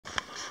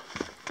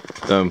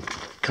I'm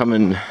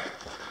coming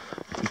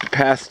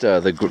past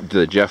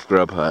the Jeff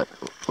Grubb hut,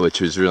 which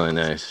was really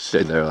nice.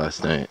 Stayed there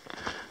last night.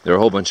 There were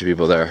a whole bunch of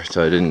people there,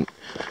 so I didn't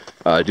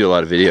do a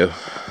lot of video.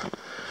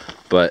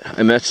 But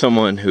I met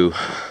someone who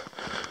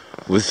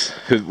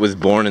was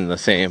born in the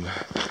same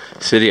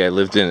city I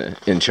lived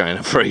in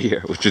China for a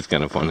year, which is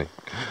kind of funny.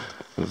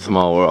 It's a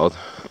small world.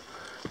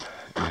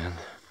 And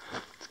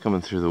it's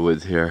coming through the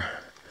woods here.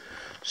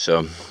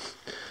 So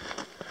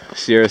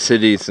Sierra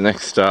City is the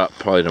next stop,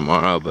 probably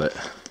tomorrow, but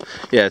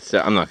yeah,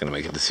 I'm not going to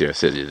make it to Sierra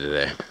City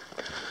today,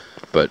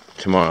 but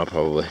tomorrow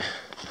probably.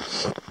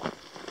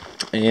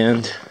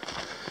 And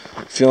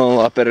feeling a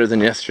lot better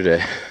than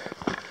yesterday.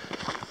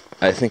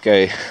 I think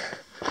I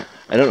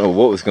don't know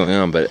what was going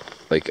on, but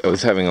like I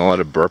was having a lot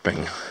of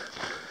burping,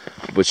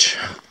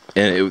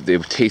 and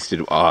it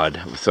tasted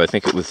odd. So I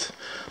think it was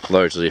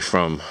largely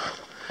from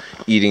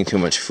eating too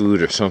much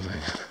food or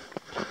something,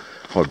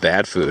 or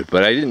bad food.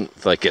 But I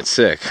didn't like get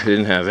sick. I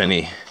didn't have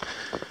any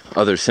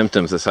other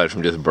symptoms aside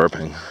from just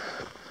burping,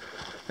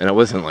 and it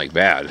wasn't like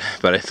bad.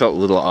 But I felt a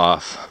little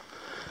off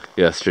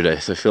yesterday,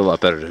 so I feel a lot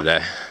better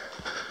today,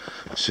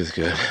 which is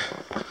good.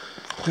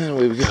 And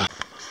away we go.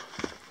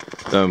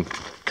 So I'm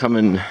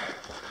coming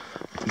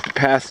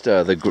past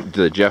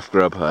the Jeff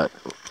Grubb hut,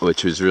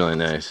 which was really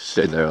nice.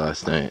 Stayed there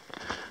last night.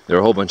 There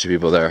were a whole bunch of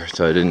people there,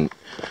 so I didn't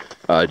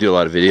do a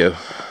lot of video.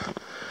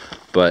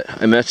 But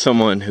I met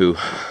someone who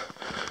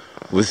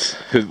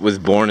was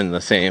born in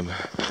the same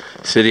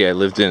city I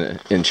lived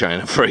in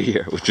China for a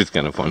year, which is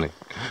kind of funny.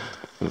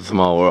 It's a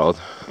small world.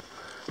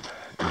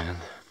 And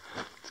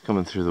it's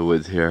coming through the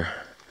woods here.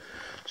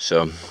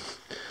 So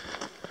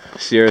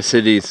Sierra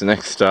City is the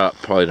next stop,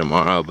 probably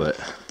tomorrow, but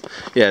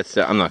yeah,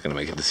 I'm not going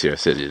to make it to Sierra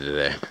City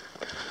today,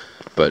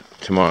 but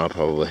tomorrow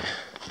probably.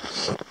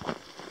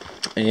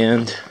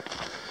 And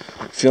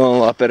feeling a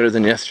lot better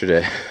than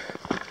yesterday.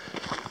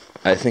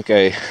 I think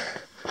I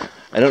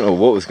don't know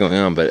what was going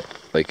on, but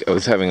like I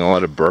was having a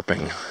lot of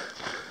burping,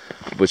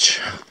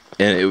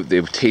 and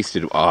it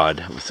tasted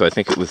odd. So I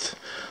think it was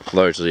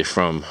largely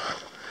from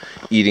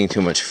eating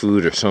too much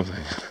food or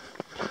something,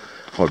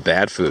 or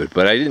bad food.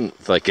 But I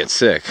didn't like get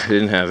sick. I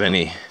didn't have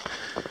any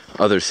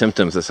other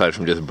symptoms aside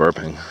from just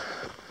burping,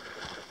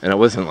 and it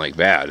wasn't like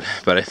bad.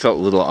 But I felt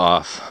a little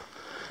off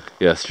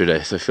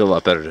yesterday, so I feel a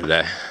lot better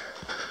today,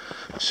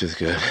 which is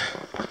good.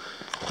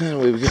 And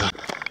away we go.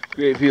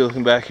 Great view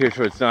looking back here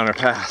towards Donner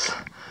Pass.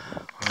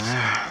 Over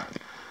there.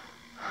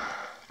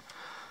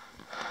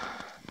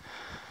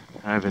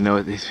 I don't even know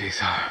what these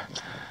peaks are.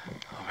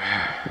 Over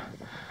here.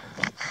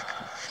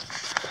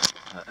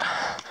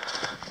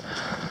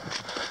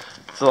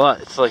 It's a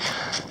lot. It's like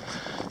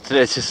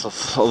today it's just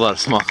a lot of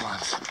small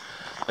climbs,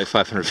 like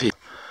 500 feet.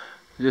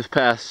 We just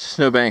passed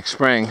Snowbank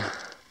Spring,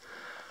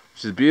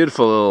 which is a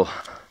beautiful little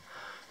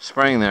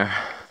spring there.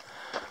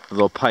 A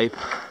little pipe,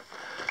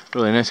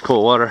 really nice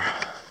cold water.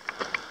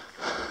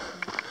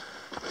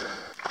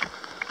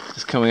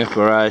 Just coming up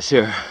our eyes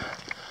here.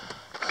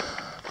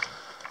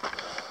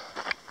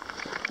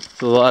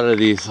 There's a lot of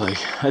these, like,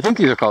 I think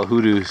these are called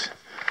hoodoos,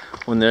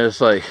 when there's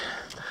like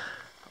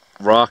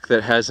rock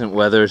that hasn't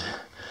weathered,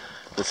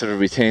 that sort of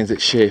retains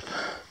its shape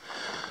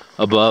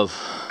above,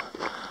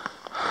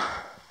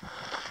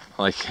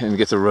 like, and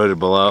gets eroded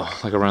below,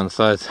 like around the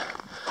sides.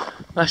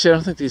 Actually, I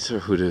don't think these are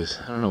hoodoos.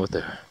 I don't know what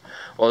they are.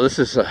 Well, this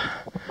is some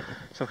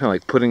kind of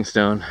like pudding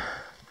stone,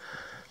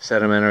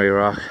 sedimentary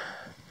rock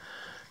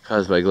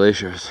caused by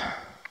glaciers,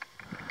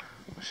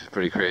 which is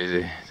pretty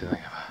crazy to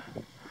think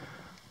about.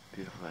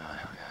 Beautiful valley.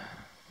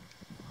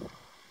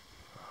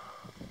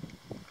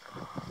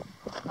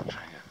 I'll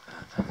try and get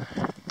that down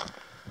there.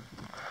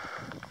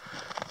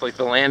 It's like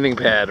the landing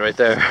pad right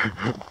there.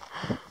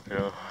 You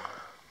know.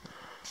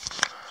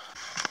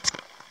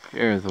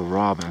 Here's a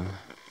robin.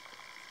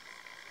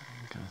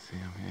 You can see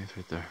him. Yeah, he's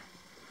right there.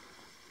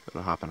 Sort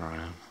of hopping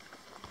around.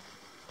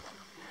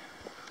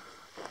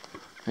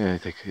 Yeah,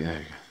 there you go.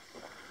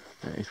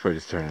 Yeah, he's probably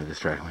just trying to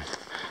distract me.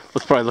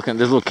 Let's probably look at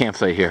this little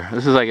campsite here.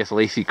 This is, I guess,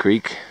 Lacey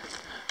Creek.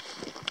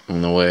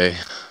 On the way.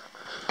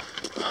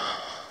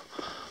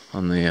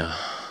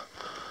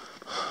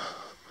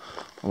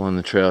 Along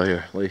the trail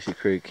here. Lacey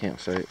Creek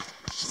campsite.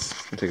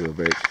 I'll take a little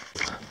break.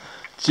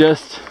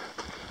 Just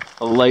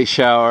a light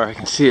shower. I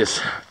can see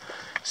it's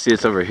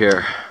over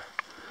here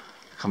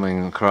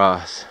coming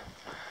across,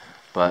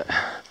 but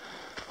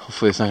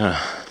hopefully it's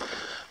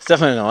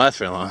definitely not gonna last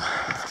very long.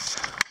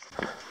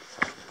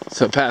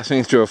 So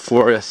passing through a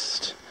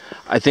forest,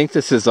 I think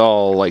this is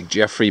all like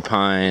Jeffrey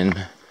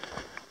pine,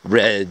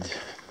 red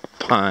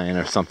pine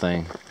or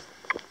something,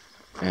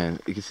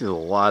 and you can see there's a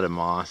lot of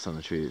moss on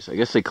the trees. I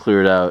guess they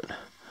cleared out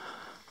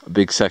a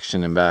big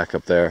section in back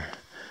up there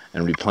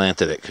and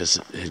replanted it because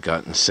it had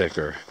gotten sick,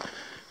 or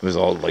it was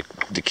all like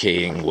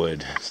decaying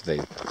wood, so they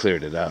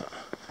cleared it out.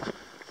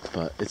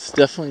 But it's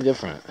definitely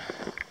different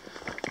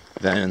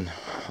than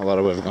a lot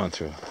of what I've gone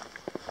through.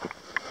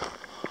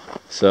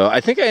 So I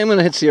think I am going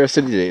to hit Sierra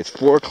City today. It's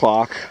 4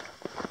 o'clock.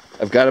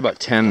 I've got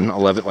about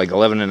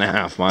 11 and a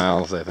half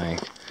miles, I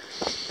think.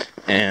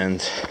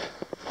 And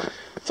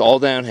it's all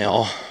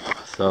downhill.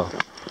 So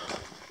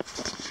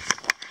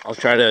I'll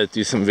try to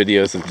do some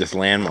videos of just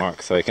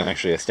landmarks so I can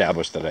actually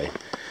establish that I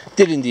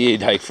did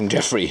indeed hike from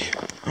Jeff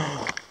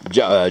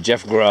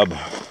Grubb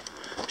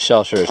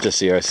shelter to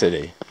Sierra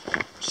City,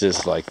 which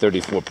is like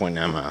 34.9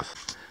 miles.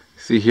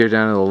 See here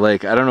down in the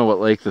lake, I don't know what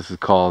lake this is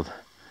called.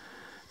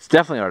 It's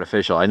definitely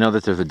artificial. I know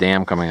that there's a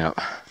dam coming up.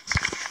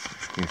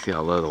 You can see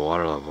how low the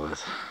water level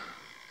is.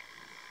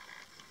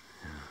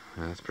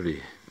 Yeah, that's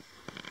pretty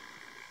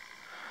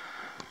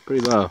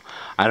low.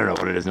 I don't know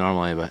what it is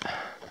normally, but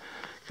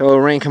got a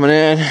little rain coming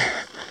in.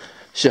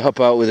 Should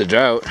help out with the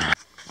drought.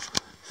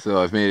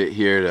 So I've made it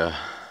here to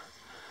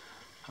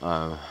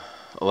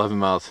 11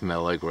 miles from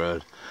Mill Lake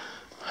Road,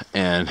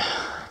 and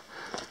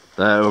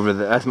that over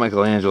there, that's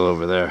Michelangelo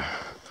over there.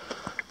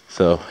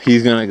 So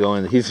he's gonna go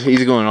in.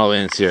 He's going all the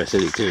way in Sierra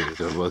City too.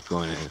 So we're both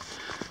going in,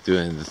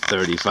 doing the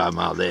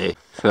 35-mile day.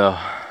 So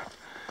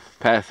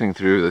passing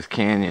through this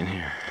canyon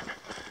here.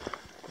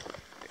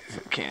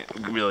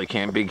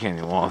 Big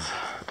canyon walls.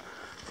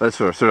 So that's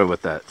sort of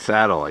what that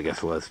saddle, I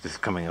guess, was,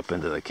 just coming up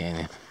into the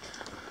canyon.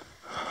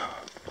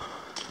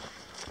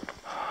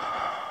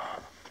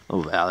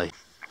 Little valley.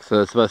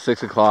 So it's about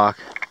 6 o'clock.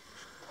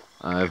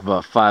 I'm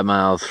about 5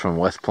 miles from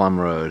West Plum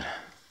Road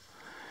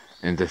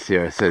into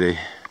Sierra City.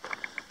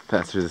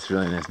 Pass through this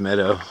really nice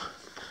meadow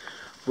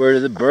where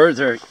the birds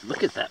are.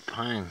 Look at that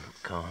pine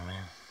cone,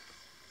 man.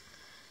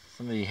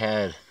 Somebody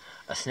had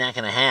a snack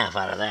and a half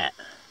out of that.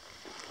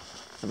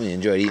 Somebody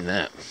enjoyed eating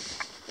that.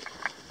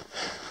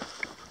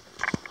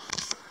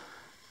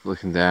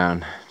 Looking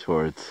down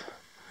towards,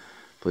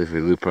 I believe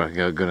we loop around,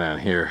 go down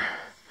here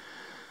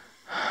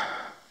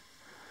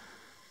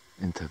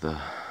into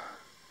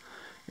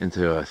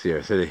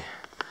Sierra City.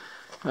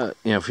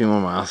 A few more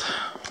miles.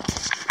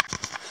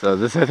 So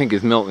this, I think,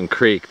 is Milton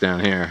Creek down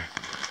here.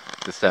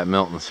 Just at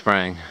Milton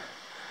Spring.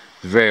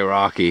 It's very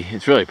rocky.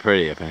 It's really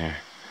pretty up in here.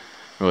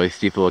 Really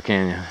steep little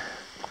canyon.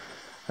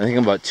 I think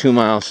I'm about 2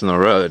 miles from the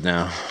road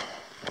now.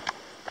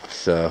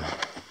 So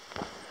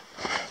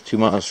 2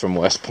 miles from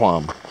West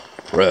Plum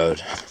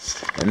Road.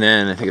 And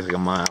then I think it's like a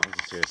mile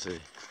to Sierra City.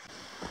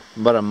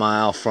 About a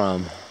mile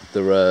from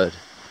the road.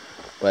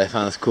 But I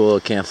found this cool little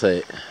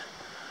campsite.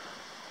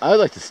 I would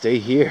like to stay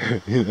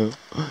here, you know.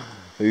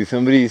 Like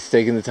somebody's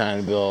taking the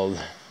time to build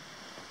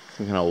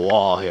some kind of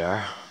wall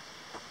here.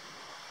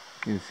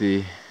 You can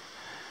see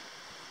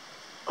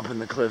up in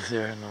the cliffs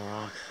there in the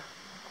rocks.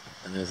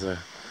 And there's a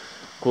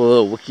cool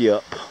little wiki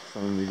up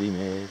somebody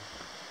made.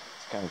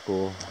 It's kind of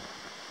cool.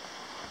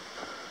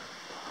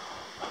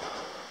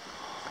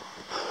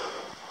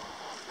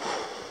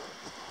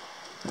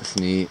 That's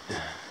neat,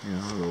 you know,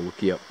 a little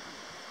wiki up.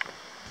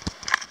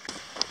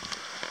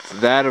 So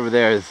that over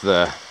there is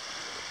the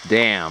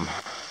dam,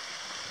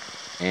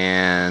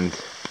 and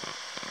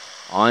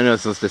all I know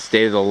is to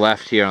stay to the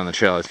left here on the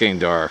trail. It's getting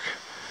dark,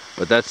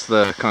 but that's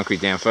the concrete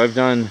dam. So I've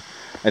done,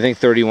 I think,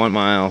 31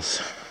 miles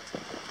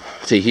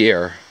to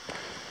here,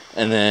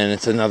 and then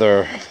it's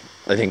another,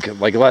 I think,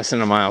 like less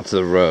than a mile to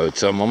the road.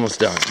 So I'm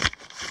almost done.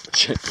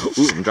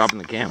 Ooh, I'm dropping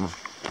the camera.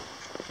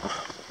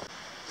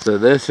 So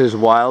this is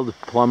Wild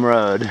Plum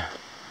Road.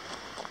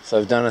 So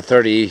I've done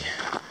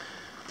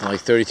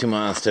 32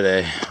 miles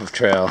today of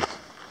trail.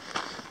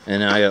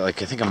 And now I got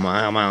like, I think a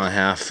mile and a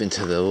half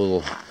into the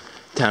little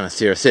town of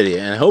Sierra City.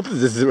 And I hope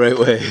this is the right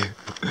way,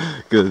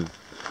 because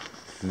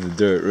this is a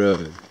dirt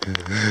road.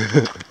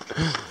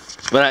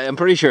 But I'm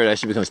pretty sure it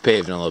actually becomes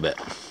paved in a little bit,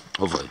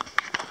 hopefully.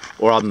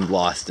 Or I'm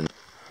lost.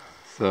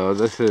 So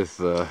this is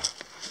the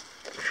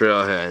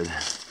trailhead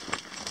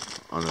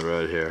on the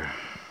road here.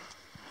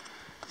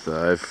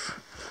 So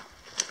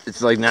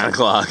it's like 9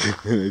 o'clock,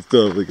 and I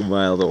still have like a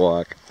mile to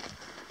walk.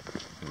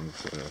 And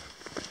so,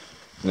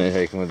 night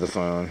hiking with the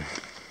phone.